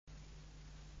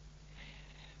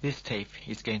This tape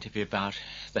is going to be about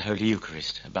the Holy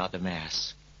Eucharist, about the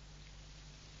Mass.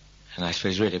 And I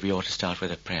suppose really we ought to start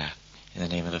with a prayer. In the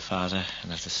name of the Father,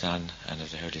 and of the Son, and of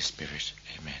the Holy Spirit.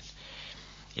 Amen.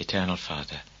 Eternal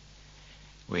Father,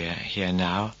 we are here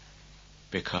now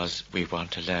because we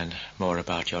want to learn more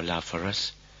about your love for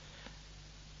us,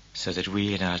 so that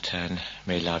we in our turn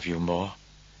may love you more,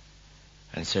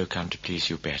 and so come to please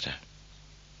you better.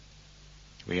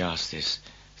 We ask this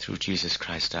through Jesus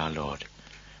Christ our Lord,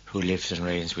 who lives and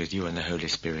reigns with you and the Holy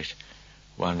Spirit,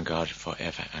 one God for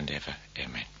ever and ever.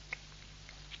 Amen.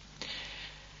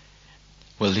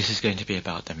 Well, this is going to be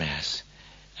about the Mass,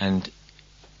 and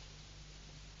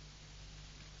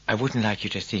I wouldn't like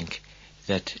you to think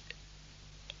that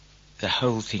the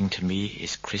whole thing to me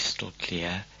is crystal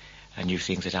clear, and you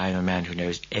think that I'm a man who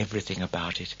knows everything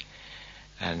about it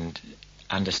and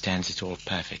understands it all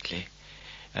perfectly,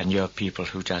 and you're people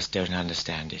who just don't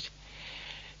understand it.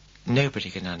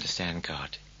 Nobody can understand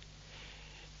God,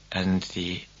 and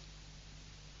the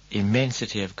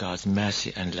immensity of God's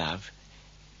mercy and love,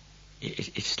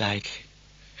 it's like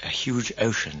a huge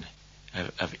ocean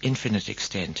of infinite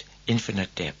extent,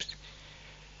 infinite depth,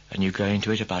 and you go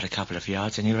into it about a couple of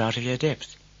yards and you're out of your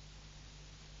depth.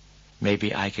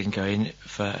 Maybe I can go in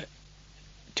for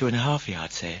 2.5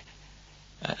 yards, say,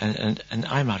 and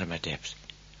I'm out of my depth.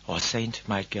 Or a saint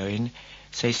might go in,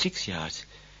 say, 6 yards,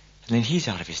 and then he's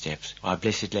out of his depth. Or a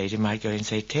Blessed Lady might go in,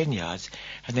 say, 10 yards,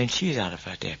 and then she's out of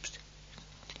her depth.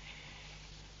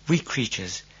 We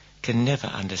creatures can never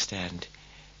understand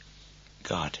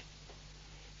God,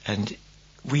 and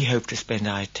we hope to spend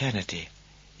our eternity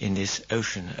in this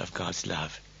ocean of God's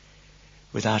love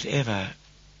without ever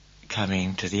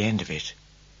coming to the end of it,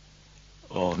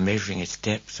 or measuring its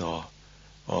depth or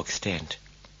extent.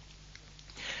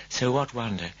 So what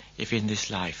wonder if in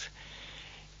this life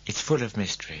it's full of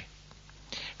mystery.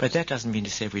 But that doesn't mean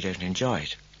to say we don't enjoy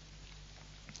it.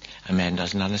 A man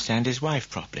doesn't understand his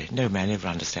wife properly. No man ever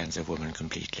understands a woman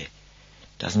completely.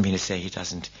 Doesn't mean to say he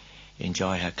doesn't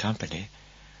enjoy her company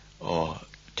or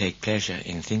take pleasure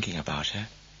in thinking about her.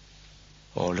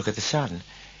 Or look at the sun.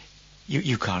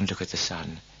 You can't look at the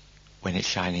sun when it's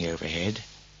shining overhead,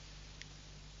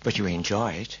 but you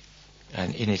enjoy it,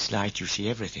 and in its light you see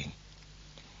everything.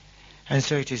 And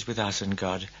so it is with us and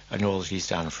God and all that he's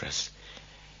done for us.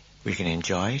 We can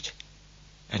enjoy it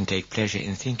and take pleasure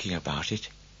in thinking about it,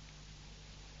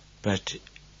 but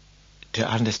to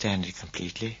understand it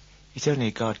completely, it's only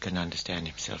God can understand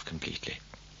himself completely.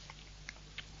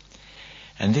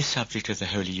 And this subject of the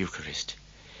Holy Eucharist,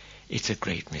 it's a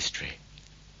great mystery.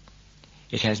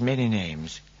 It has many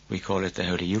names. We call it the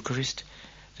Holy Eucharist,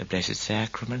 the Blessed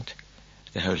Sacrament,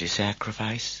 the Holy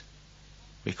Sacrifice.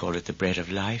 We call it the Bread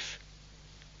of Life.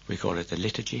 We call it the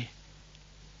Liturgy.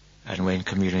 And when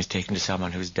communion is taken to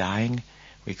someone who's dying,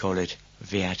 we call it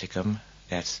Viaticum.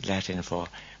 That's Latin for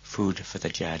food for the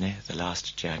journey, the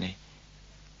last journey.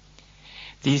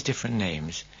 These different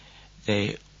names,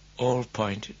 they all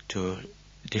point to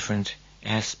different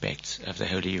aspects of the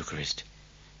Holy Eucharist.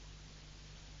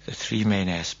 The three main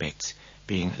aspects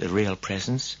being the real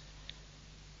presence,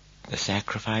 the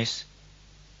sacrifice,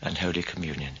 and Holy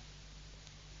Communion.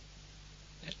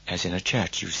 As in a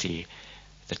church, you see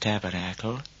the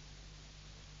tabernacle,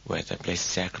 where the Blessed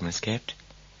Sacrament is kept,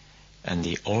 and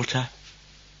the altar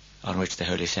on which the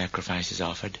Holy Sacrifice is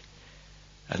offered,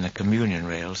 and the communion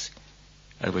rails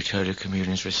at which Holy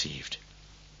Communion is received.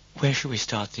 Where should we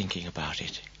start thinking about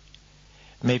it?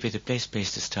 Maybe the best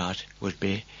place to start would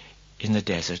be in the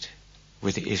desert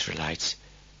with the Israelites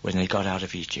when they got out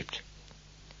of Egypt.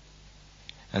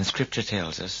 And Scripture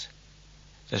tells us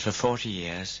that for 40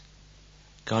 years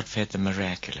God fed them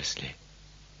miraculously.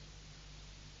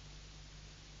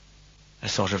 A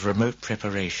sort of remote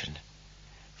preparation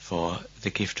for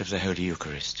the gift of the Holy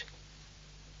Eucharist,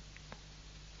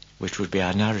 which would be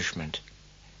our nourishment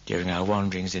during our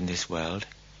wanderings in this world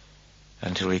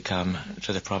until we come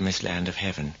to the promised land of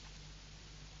heaven.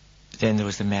 Then there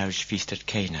was the marriage feast at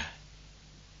Cana.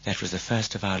 That was the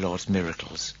first of our Lord's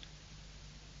miracles,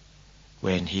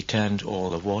 when he turned all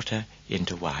the water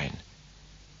into wine.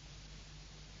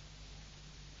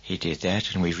 He did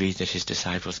that, and we read that his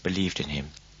disciples believed in him.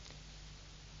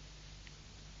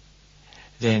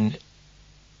 Then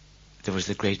there was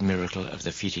the great miracle of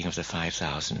the feeding of the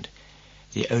 5,000,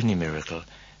 the only miracle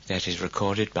that is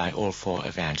recorded by all 4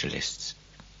 evangelists.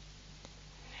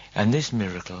 And this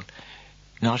miracle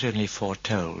not only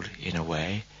foretold, in a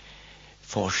way,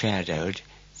 foreshadowed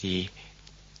the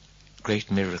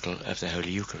great miracle of the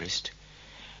Holy Eucharist,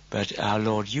 but our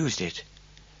Lord used it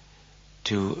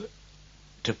to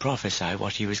prophesy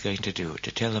what he was going to do,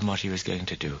 to tell them what he was going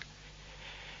to do.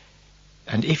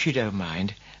 And if you don't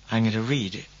mind, I'm going to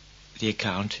read the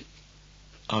account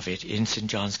of it in St.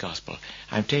 John's Gospel.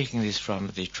 I'm taking this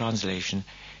from the translation.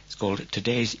 It's called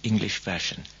Today's English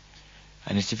Version,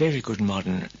 and it's a very good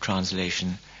modern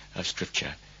translation of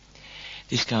Scripture.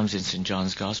 This comes in St.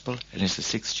 John's Gospel, and it's the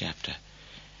 6th chapter.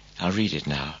 I'll read it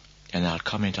now, and I'll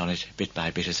comment on it bit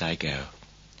by bit as I go.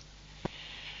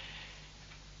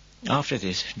 After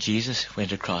this, Jesus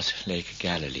went across Lake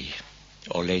Galilee,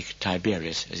 or Lake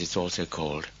Tiberias, as it's also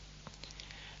called.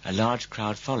 A large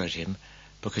crowd followed him,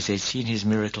 because they'd seen his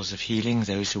miracles of healing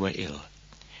those who were ill.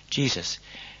 Jesus,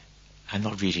 I'm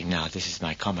not reading now, this is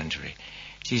my commentary.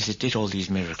 Jesus did all these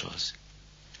miracles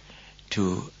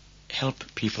to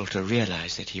help people to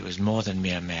realize that he was more than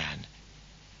mere man,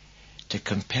 to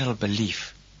compel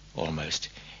belief, almost,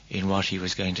 in what he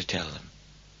was going to tell them.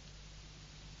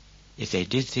 If they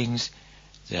did things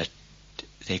that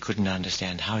they couldn't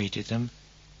understand how he did them,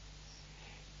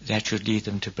 that should lead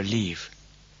them to believe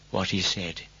what he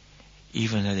said,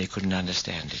 even though they couldn't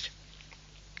understand it.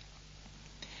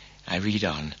 I read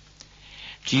on.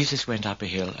 Jesus went up a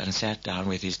hill and sat down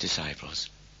with his disciples.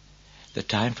 The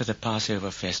time for the Passover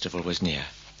festival was near.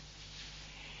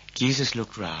 Jesus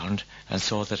looked round and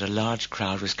saw that a large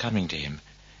crowd was coming to him,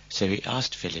 so he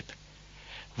asked Philip,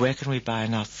 "Where can we buy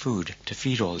enough food to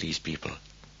feed all these people?"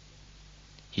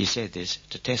 He said this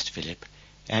to test Philip.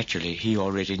 Actually, he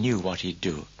already knew what he'd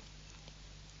do.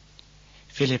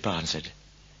 Philip answered,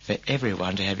 "For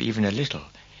everyone to have even a little,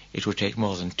 it would take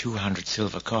more than 200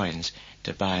 silver coins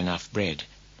to buy enough bread."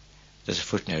 There's a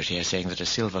footnote here saying that a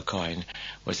silver coin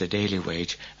was the daily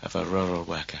wage of a rural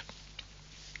worker.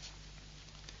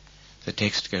 The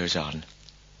text goes on.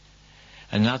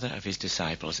 Another of his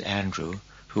disciples, Andrew,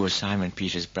 who was Simon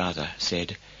Peter's brother,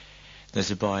 said,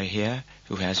 "There's a boy here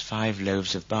who has 5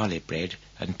 loaves of barley bread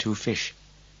and 2 fish,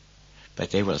 but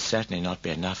they will certainly not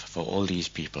be enough for all these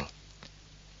people."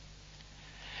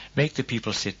 "Make the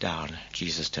people sit down,"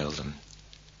 Jesus told them.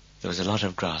 There was a lot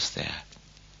of grass there.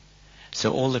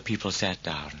 So all the people sat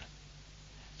down.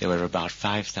 There were about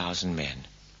 5,000 men.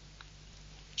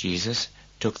 Jesus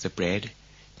took the bread,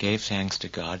 gave thanks to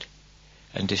God,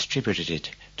 and distributed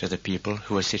it to the people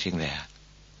who were sitting there.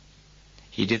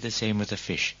 He did the same with the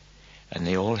fish, and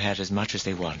they all had as much as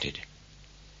they wanted.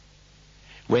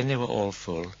 When they were all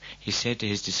full, he said to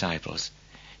his disciples,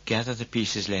 "Gather the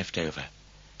pieces left over.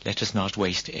 Let us not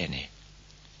waste any."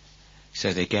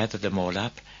 So they gathered them all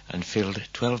up and filled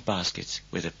 12 baskets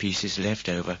with the pieces left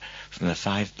over from the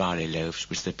 5 barley loaves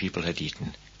which the people had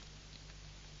eaten.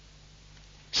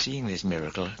 Seeing this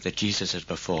miracle that Jesus had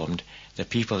performed, the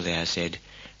people there said,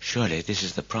 "Surely this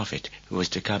is the prophet who was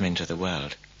to come into the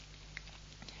world."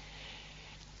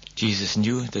 Jesus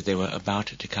knew that they were about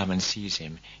to come and seize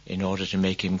him in order to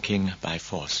make him king by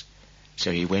force,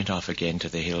 so he went off again to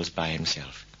the hills by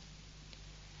himself.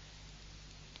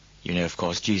 You know, of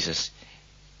course, Jesus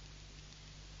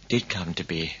did come to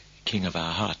be king of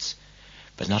our hearts,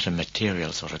 but not a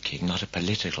material sort of king, not a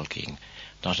political king,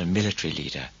 not a military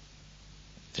leader.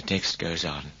 The text goes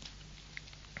on.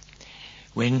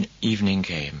 When evening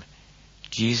came,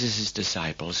 Jesus'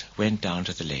 disciples went down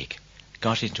to the lake,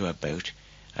 got into a boat,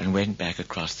 and went back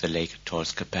across the lake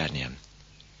towards Capernaum.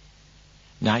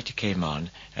 Night came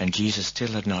on, and Jesus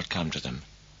still had not come to them.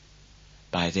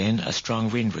 By then a strong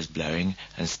wind was blowing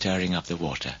and stirring up the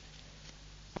water.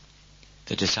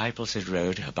 The disciples had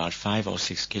rowed about 5 or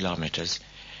 6 kilometers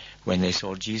when they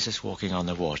saw Jesus walking on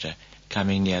the water,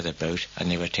 coming near the boat, and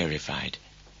they were terrified.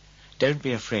 "Don't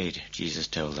be afraid," Jesus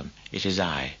told them. "It is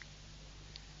I."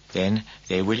 Then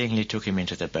they willingly took him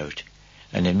into the boat,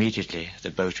 and immediately the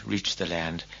boat reached the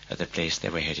land at the place they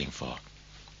were heading for.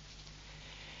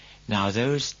 Now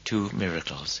those 2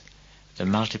 miracles, the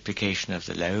multiplication of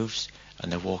the loaves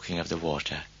and the walking of the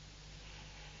water,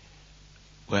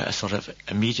 were a sort of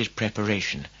immediate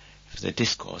preparation for the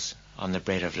discourse on the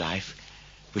bread of life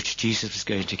which Jesus was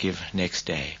going to give next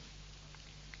day.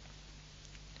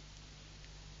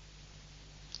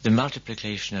 The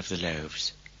multiplication of the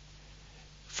loaves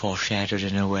foreshadowed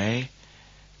in a way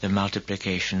the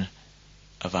multiplication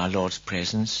of our Lord's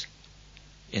presence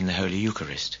in the Holy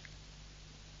Eucharist,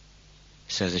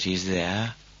 so that he's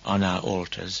there on our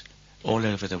altars all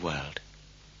over the world.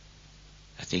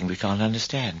 A thing we can't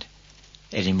understand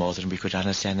any more than we could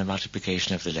understand the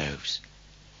multiplication of the loaves.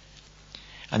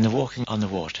 And the walking on the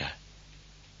water,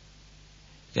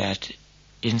 that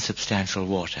insubstantial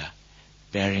water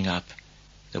bearing up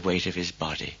the weight of his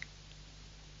body,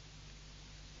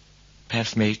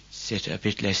 perhaps makes it a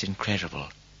bit less incredible,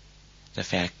 the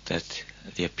fact that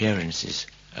the appearances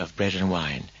of bread and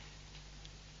wine,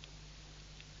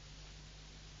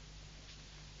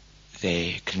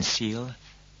 they conceal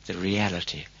the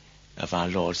reality of our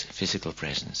Lord's physical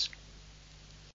presence.